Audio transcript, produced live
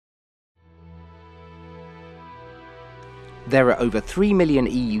There are over 3 million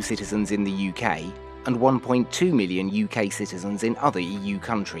EU citizens in the UK and 1.2 million UK citizens in other EU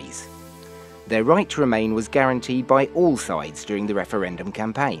countries. Their right to remain was guaranteed by all sides during the referendum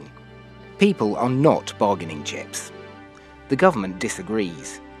campaign. People are not bargaining chips. The government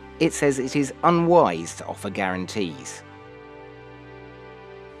disagrees. It says it is unwise to offer guarantees.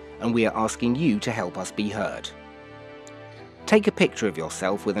 And we are asking you to help us be heard. Take a picture of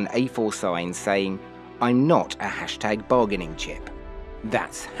yourself with an A4 sign saying, "I'm not a hashtag bargaining chip."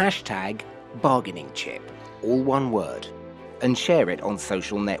 That's hashtag bargaining chip, all one word, and share it on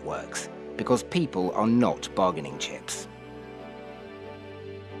social networks, because people are not bargaining chips.